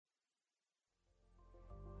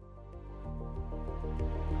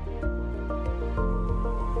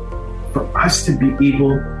for us to be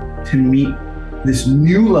able to meet this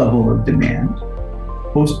new level of demand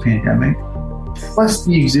post-pandemic, plus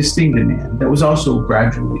the existing demand that was also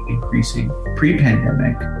gradually increasing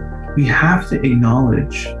pre-pandemic, we have to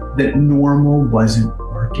acknowledge that normal wasn't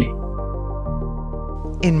working.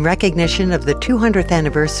 In recognition of the 200th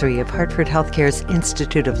anniversary of Hartford Healthcare's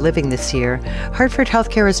Institute of Living this year, Hartford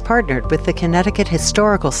Healthcare has partnered with the Connecticut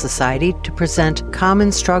Historical Society to present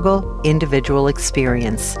Common Struggle, Individual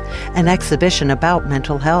Experience, an exhibition about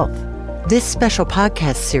mental health. This special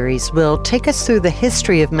podcast series will take us through the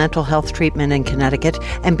history of mental health treatment in Connecticut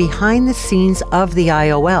and behind the scenes of the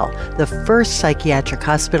IOL, the first psychiatric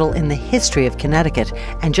hospital in the history of Connecticut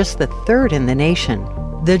and just the third in the nation.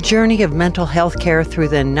 The journey of mental health care through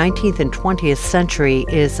the 19th and 20th century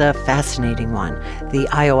is a fascinating one. The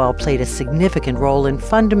IOL played a significant role in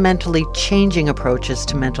fundamentally changing approaches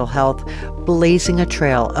to mental health, blazing a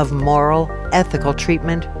trail of moral, ethical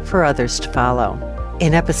treatment for others to follow.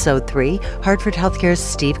 In Episode 3, Hartford Healthcare's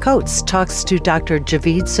Steve Coates talks to Dr.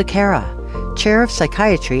 Javeed Sukkara, Chair of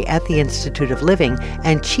Psychiatry at the Institute of Living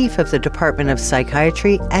and Chief of the Department of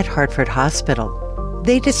Psychiatry at Hartford Hospital.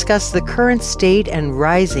 They discuss the current state and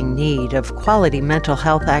rising need of quality mental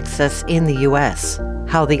health access in the U.S.,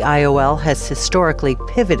 how the IOL has historically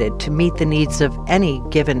pivoted to meet the needs of any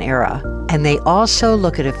given era, and they also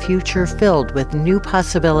look at a future filled with new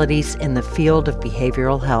possibilities in the field of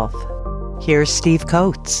behavioral health. Here's Steve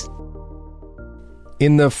Coates.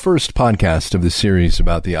 In the first podcast of the series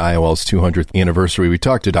about the IOL's 200th anniversary, we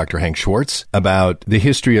talked to Dr. Hank Schwartz about the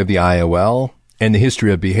history of the IOL and the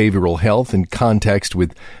history of behavioral health in context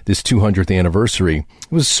with this 200th anniversary.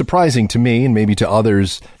 It was surprising to me and maybe to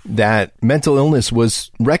others that mental illness was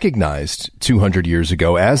recognized 200 years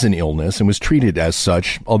ago as an illness and was treated as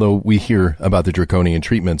such, although we hear about the draconian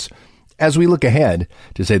treatments. As we look ahead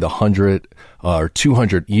to, say, the 100 or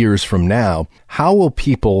 200 years from now, how will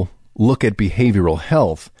people look at behavioral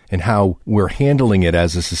health and how we're handling it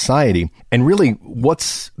as a society? And really,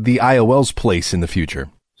 what's the IOL's place in the future?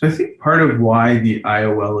 So I think part of why the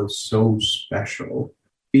IOL is so special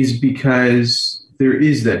is because there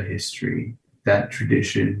is that history, that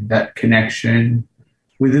tradition, that connection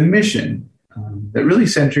with a mission that really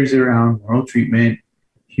centers around moral treatment,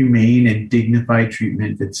 humane and dignified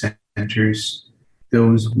treatment that centers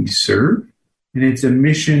those we serve. And it's a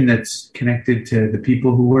mission that's connected to the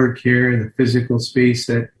people who work here, the physical space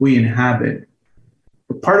that we inhabit.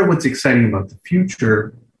 But part of what's exciting about the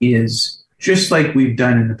future is, just like we've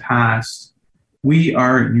done in the past, we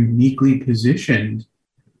are uniquely positioned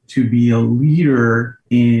to be a leader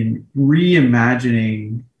in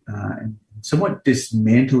reimagining and somewhat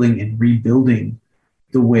dismantling and rebuilding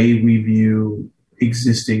the way we view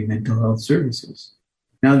existing mental health services.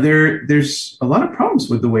 Now, there's a lot of problems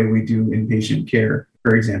with the way we do inpatient care,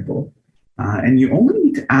 for example, and you only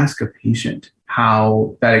need to ask a patient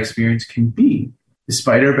how that experience can be.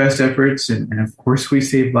 Despite our best efforts, and of course we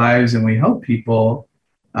save lives and we help people,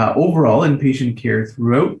 overall inpatient care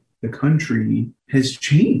throughout the country has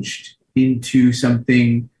changed into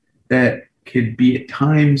something that could be at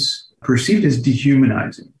times perceived as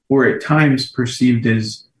dehumanizing or at times perceived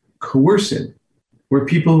as coercive, where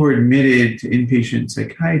people who are admitted to inpatient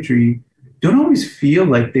psychiatry don't always feel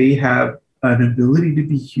like they have an ability to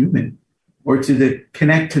be human or to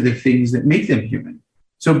connect to the things that make them human.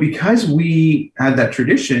 So because we had that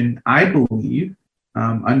tradition, I believe,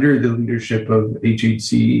 under the leadership of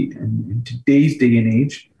HHC and in today's day and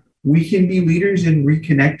age, we can be leaders in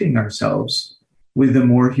reconnecting ourselves with a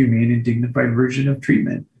more humane and dignified version of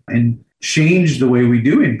treatment and change the way we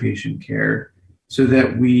do inpatient care so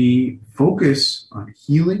that we focus on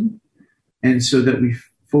healing and so that we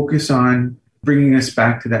focus on bringing us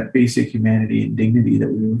back to that basic humanity and dignity that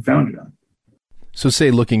we were founded on. So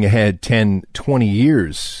say looking ahead 10, 20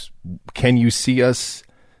 years, can you see us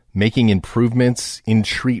making improvements in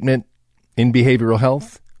treatment in behavioral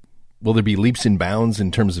health? Will there be leaps and bounds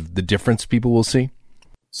in terms of the difference people will see?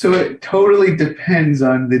 So it totally depends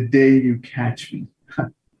on the day you catch me.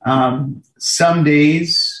 Some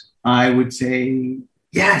days I would say,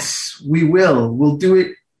 yes, we will. We'll do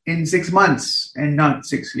it in 6 months and not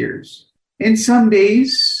 6 years. In some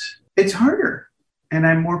days, it's harder and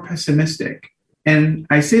I'm more pessimistic. And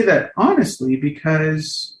I say that honestly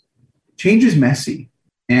because change is messy.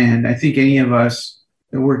 And I think any of us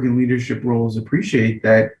that work in leadership roles appreciate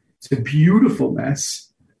that it's a beautiful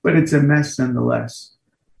mess, but it's a mess nonetheless.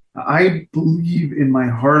 I believe in my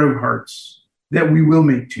heart of hearts that we will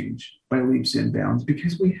make change by leaps and bounds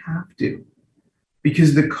because we have to.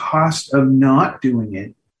 Because the cost of not doing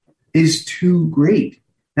it is too great.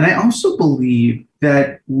 And I also believe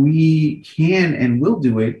that we can and will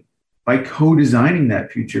do it by co-designing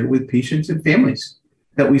that future with patients and families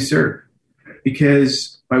that we serve.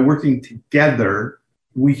 Because by working together,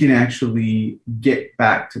 we can actually get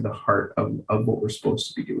back to the heart of what we're supposed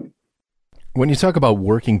to be doing. When you talk about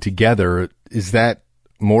working together, is that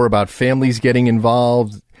more about families getting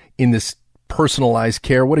involved in this personalized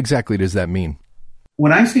care? What exactly does that mean?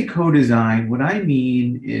 When I say co-design, what I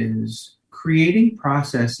mean is creating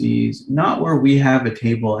processes, not where we have a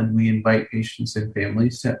table and we invite patients and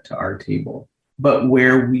families to our table, but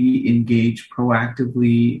where we engage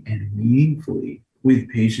proactively and meaningfully with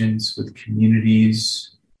patients, with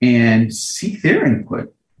communities, and seek their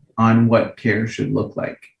input on what care should look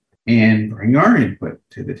like, and bring our input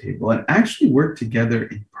to the table and actually work together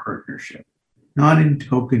in partnership, not in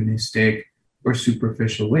tokenistic or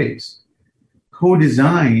superficial ways.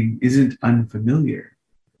 Co-design isn't unfamiliar.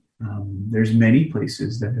 There's many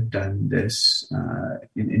places that have done this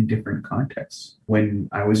in different contexts. When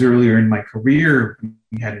I was earlier in my career,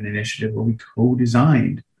 we had an initiative where we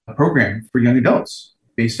co-designed a program for young adults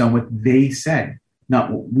based on what they said,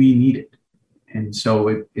 not what we needed. And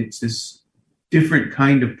so it's this different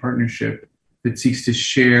kind of partnership that seeks to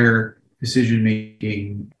share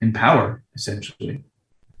decision-making and power, essentially.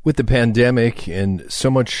 With the pandemic and so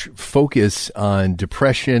much focus on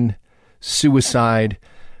depression, suicide,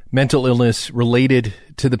 mental illness related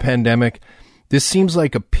to the pandemic, this seems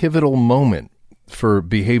like a pivotal moment for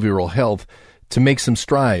behavioral health to make some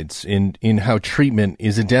strides in how treatment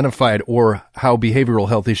is identified or how behavioral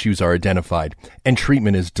health issues are identified and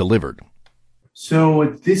treatment is delivered. So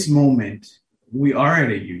at this moment, we are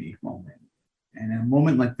at a unique moment. And a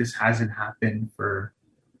moment like this hasn't happened for,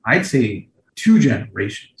 I'd say, 2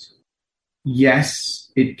 generations.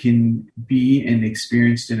 Yes, it can be and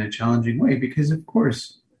experienced in a challenging way because, of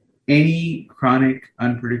course, any chronic,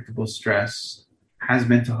 unpredictable stress has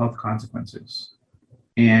mental health consequences.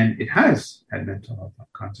 And it has had mental health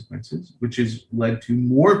consequences, which has led to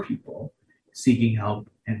more people seeking help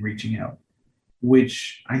and reaching out,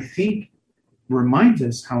 which I think reminds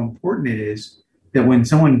us how important it is that when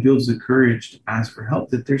someone builds the courage to ask for help,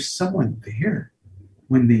 that there's someone there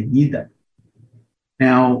when they need them.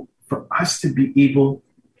 Now, for us to be able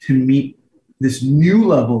to meet this new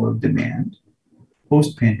level of demand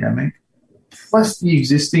post-pandemic, plus the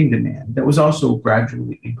existing demand that was also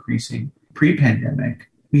gradually increasing pre-pandemic,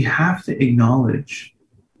 we have to acknowledge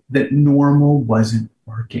that normal wasn't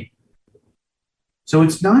working. So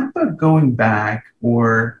it's not about going back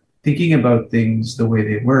or thinking about things the way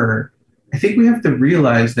they were. I think we have to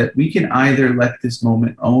realize that we can either let this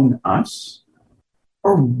moment own us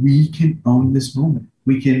or we can own this moment.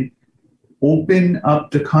 We can open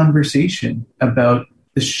up the conversation about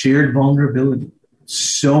the shared vulnerability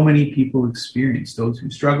so many people experience, those who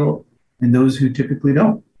struggle and those who typically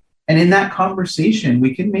don't. And in that conversation,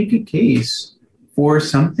 we can make a case for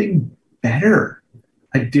something better,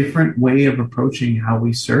 a different way of approaching how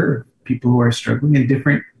we serve people who are struggling, a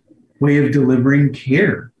different way of delivering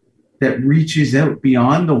care that reaches out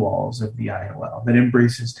beyond the walls of the IOL, that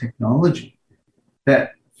embraces technology,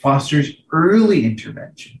 that fosters early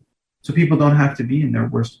intervention so people don't have to be in their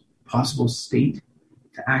worst possible state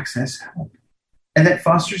to access help. And that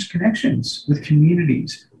fosters connections with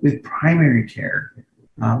communities, with primary care,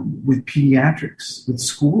 with pediatrics, with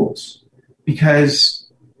schools,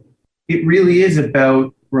 because it really is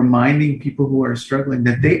about reminding people who are struggling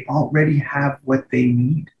that they already have what they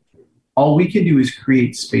need. All we can do is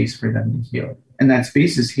create space for them to heal. And that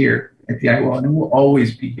space is here at the IOL, and it will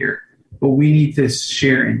always be here. But we need to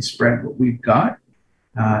share and spread what we've got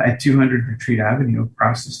at 200 Retreat Avenue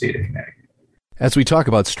across the state of Connecticut. As we talk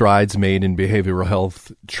about strides made in behavioral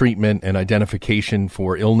health treatment and identification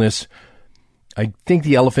for illness, I think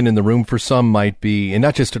the elephant in the room for some might be, and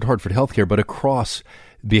not just at Hartford Healthcare, but across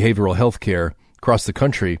behavioral health care across the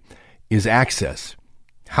country, is access.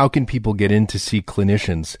 How can people get in to see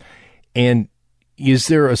clinicians? And is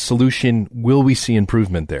there a solution? Will we see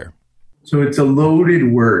improvement there? So it's a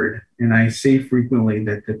loaded word, and I say frequently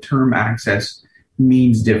that the term access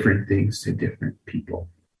means different things to different people.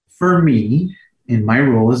 For me, in my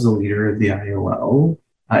role as the leader of the IOL,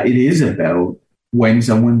 it is about when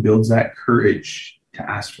someone builds that courage to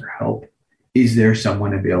ask for help, is there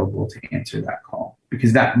someone available to answer that call?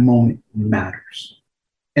 Because that moment matters.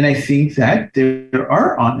 And I think that there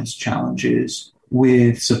are honest challenges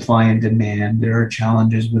with supply and demand. There are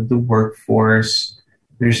challenges with the workforce.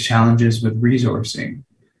 There's challenges with resourcing.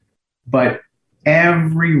 But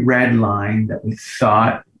every red line that we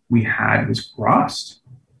thought we had was crossed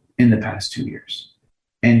in the past 2 years.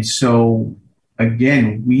 And so,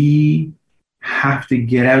 again, we have to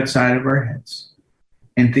get outside of our heads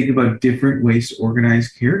and think about different ways to organize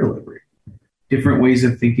care delivery, different ways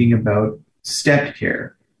of thinking about step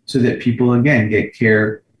care so that people, again, get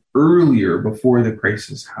care earlier before the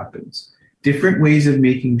crisis happens. Different ways of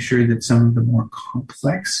making sure that some of the more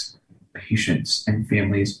complex patients and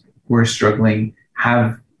families who are struggling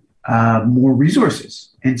have more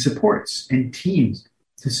resources and supports and teams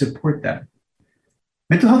to support them.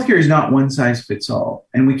 Mental health care is not one size fits all,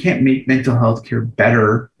 and we can't make mental health care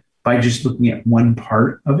better by just looking at one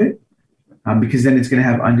part of it, because then it's going to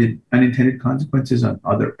have unintended consequences on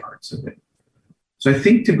other parts of it. So I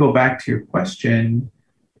think, to go back to your question,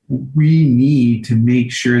 we need to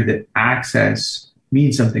make sure that access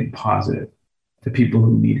means something positive to people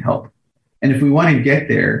who need help. And if we want to get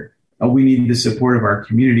there, we need the support of our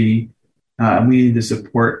community. We need the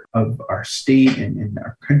support of our state and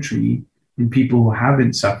our country and people who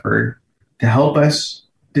haven't suffered to help us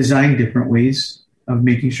design different ways of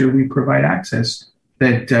making sure we provide access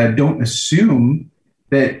that don't assume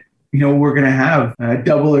that we're going to have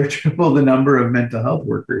double or triple the number of mental health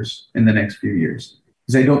workers in the next few years,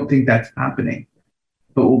 because I don't think that's happening.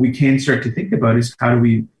 But what we can start to think about is, how do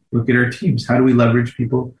we look at our teams? How do we leverage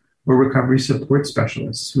people who are recovery support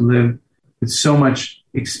specialists who live with so much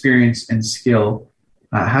experience and skill?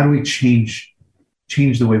 How do we change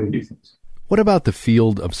the way we do things? What about the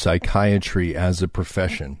field of psychiatry as a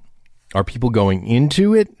profession? Are people going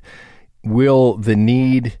into it? Will the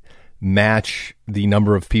need match the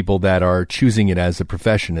number of people that are choosing it as a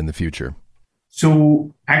profession in the future?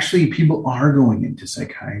 So actually, people are going into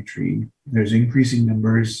psychiatry. There's increasing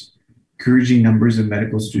numbers, encouraging numbers of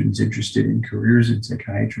medical students interested in careers in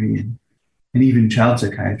psychiatry and even child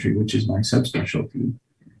psychiatry, which is my subspecialty.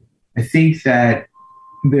 I think that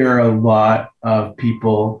there are a lot of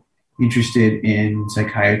people interested in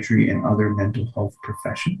psychiatry and other mental health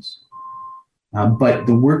professions. But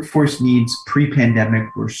the workforce needs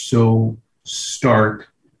pre-pandemic were so stark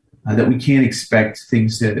that we can't expect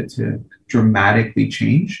things to dramatically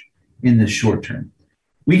change in the short term.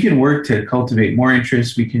 We can work to cultivate more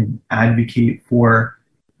interest. We can advocate for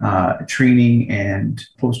training and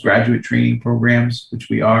postgraduate training programs, which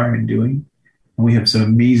we are and doing. And we have some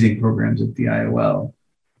amazing programs at the IOL.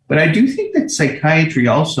 But I do think that psychiatry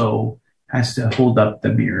also has to hold up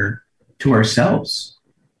the mirror to ourselves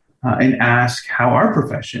and ask how our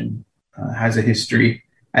profession has a history,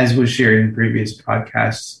 as was shared in previous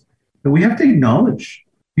podcasts, that we have to acknowledge.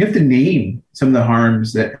 We have to name some of the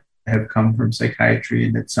harms that have come from psychiatry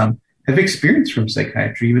and that some have experienced from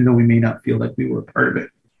psychiatry, even though we may not feel like we were part of it.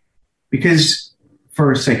 Because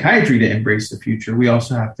for psychiatry to embrace the future, we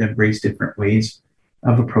also have to embrace different ways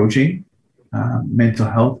of approaching mental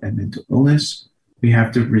health and mental illness. We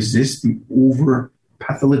have to resist the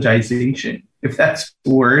over-pathologization, if that's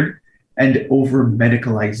the word, and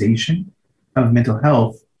over-medicalization of mental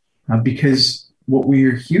health, because what we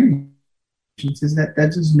are hearing is that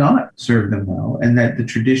does not serve them well, and that the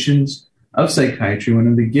traditions of psychiatry, one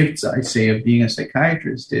of the gifts, I say, of being a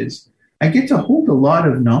psychiatrist is I get to hold a lot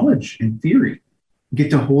of knowledge and theory. I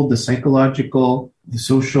get to hold the psychological, the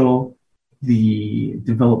social, the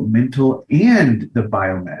developmental, and the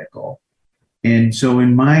biomedical. And so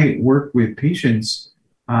in my work with patients,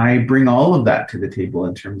 I bring all of that to the table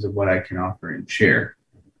in terms of what I can offer and share.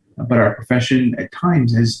 But our profession at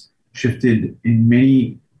times has shifted in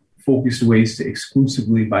many focused ways to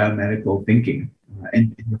exclusively biomedical thinking.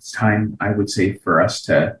 And it's time, I would say, for us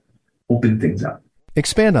to open things up.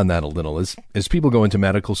 Expand on that a little. As people go into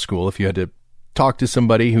medical school, if you had to talk to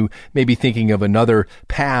somebody who may be thinking of another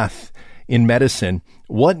path in medicine,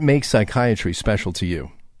 what makes psychiatry special to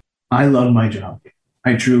you? I love my job.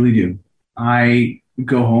 I truly do. I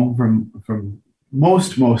go home from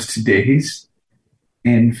most days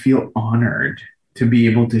and feel honored to be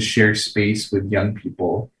able to share space with young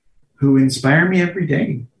people who inspire me every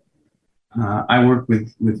day. I work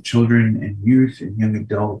with children and youth and young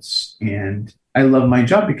adults, and I love my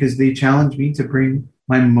job because they challenge me to bring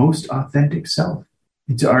my most authentic self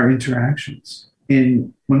into our interactions.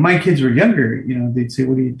 And when my kids were younger, they'd say,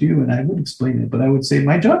 "What do you do?" And I would explain it, but I would say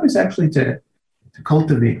my job is actually to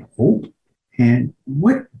cultivate hope. And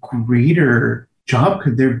what greater job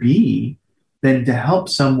could there be than to help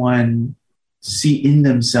someone see in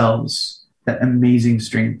themselves that amazing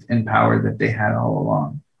strength and power that they had all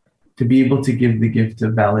along? To be able to give the gift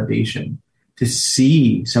of validation, to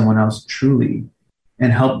see someone else truly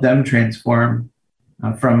and help them transform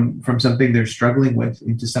from something they're struggling with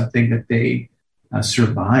into something that they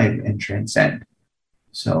survive and transcend.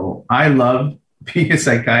 So I love being a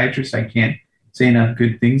psychiatrist. I can't say enough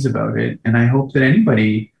good things about it. And I hope that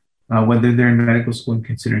anybody, whether they're in medical school and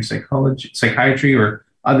considering psychiatry or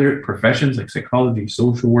other professions like psychology,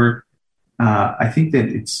 social work. I think that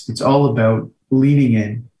it's all about leaning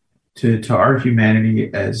in to our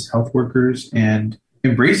humanity as health workers and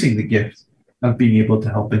embracing the gift of being able to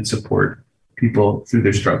help and support people through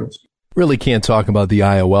their struggles. Really can't talk about the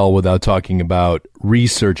IOL without talking about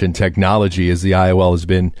research and technology, as the IOL has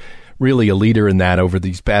been really a leader in that over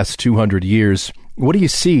these past 200 years. What do you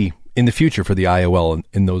see in the future for the IOL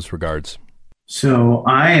in those regards? So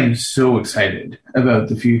I am so excited about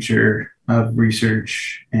the future of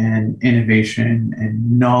research and innovation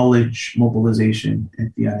and knowledge mobilization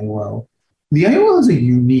at the IOL. The IOL is a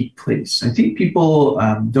unique place. I think people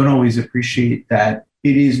don't always appreciate that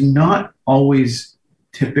it is not always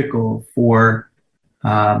typical for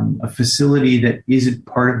a facility that isn't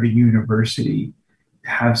part of a university to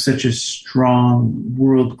have such a strong,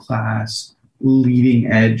 world-class,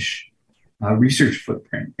 leading-edge research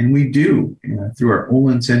footprint. And we do, through our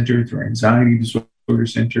Olin Center, through our Anxiety Disorder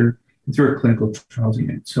Center, and through our clinical trials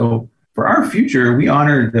unit. So for our future, we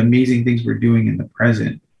honor the amazing things we're doing in the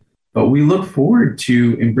present, but we look forward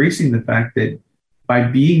to embracing the fact that by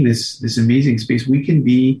being this amazing space, we can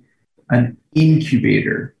be an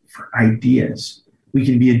incubator for ideas. We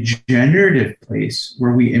can be a generative place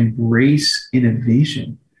where we embrace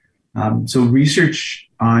innovation. So research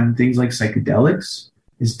on things like psychedelics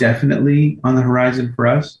is definitely on the horizon for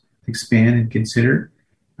us to expand and consider,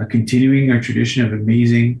 continuing our tradition of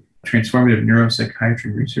amazing transformative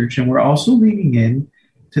neuropsychiatry research. And we're also leaning in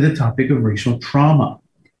to the topic of racial trauma,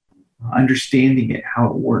 understanding it, how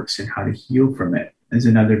it works, and how to heal from it is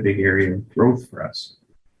another big area of growth for us.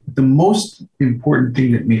 The most important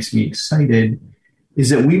thing that makes me excited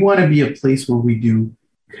is that we want to be a place where we do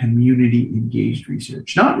community-engaged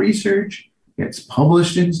research, not research gets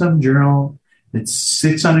published in some journal that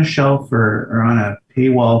sits on a shelf or on a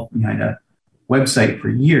paywall behind a website for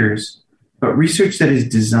years, but research that is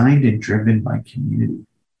designed and driven by community,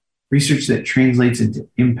 research that translates into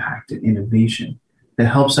impact and innovation, that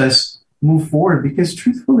helps us move forward, because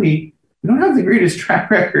truthfully, we don't have the greatest track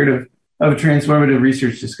record of transformative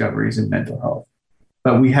research discoveries in mental health,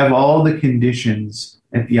 but we have all the conditions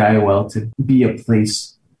at the IOL to be a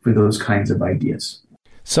place for those kinds of ideas.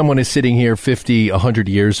 Someone is sitting here 50, 100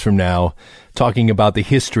 years from now talking about the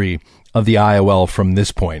history of the IOL from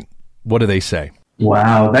this point. What do they say?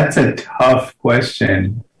 Wow, that's a tough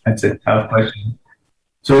question.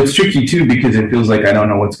 So it's tricky too, because it feels like I don't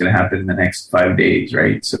know what's going to happen in the next 5 days,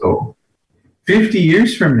 right? So 50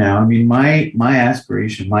 years from now, I mean, my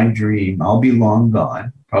aspiration, my dream, I'll be long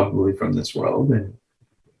gone, probably from this world. And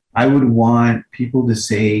I would want people to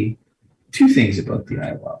say two things about the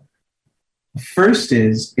IOL. First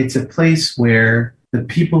is it's a place where the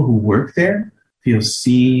people who work there feel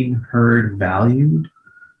seen, heard, valued,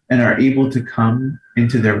 and are able to come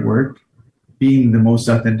into their work being the most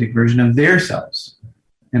authentic version of themselves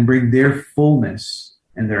and bring their fullness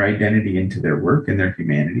and their identity into their work and their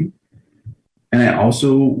humanity. And I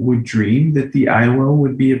also would dream that the IOL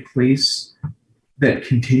would be a place that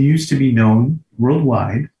continues to be known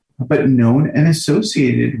worldwide, but known and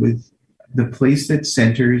associated with the place that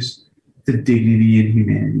centers the dignity and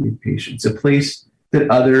humanity of patients, a place that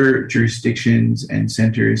other jurisdictions and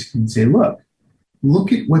centers can say,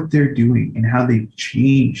 look at what they're doing and how they've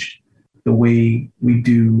changed the way we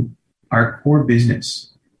do our core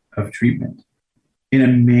business of treatment in a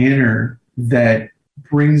manner that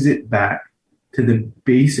brings it back to the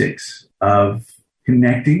basics of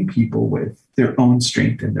connecting people with their own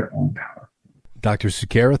strength and their own power. Dr.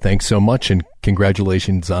 Sukeira, thanks so much, and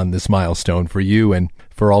congratulations on this milestone for you and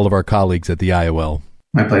for all of our colleagues at the IOL.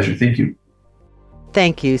 My pleasure. Thank you.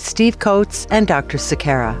 Thank you, Steve Coates and Dr.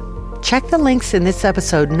 Sukeira. Check the links in this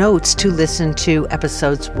episode notes to listen to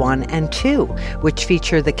episodes 1 and 2, which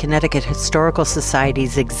feature the Connecticut Historical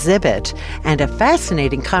Society's exhibit and a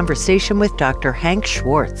fascinating conversation with Dr. Hank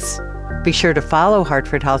Schwartz. Be sure to follow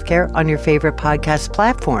Hartford Healthcare on your favorite podcast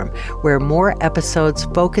platform, where more episodes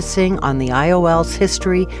focusing on the IOL's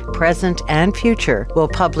history, present, and future will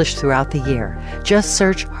publish throughout the year. Just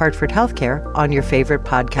search Hartford Healthcare on your favorite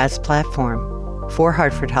podcast platform. For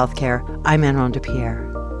Hartford Healthcare, I'm Manon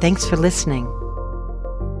DePierre. Thanks for listening.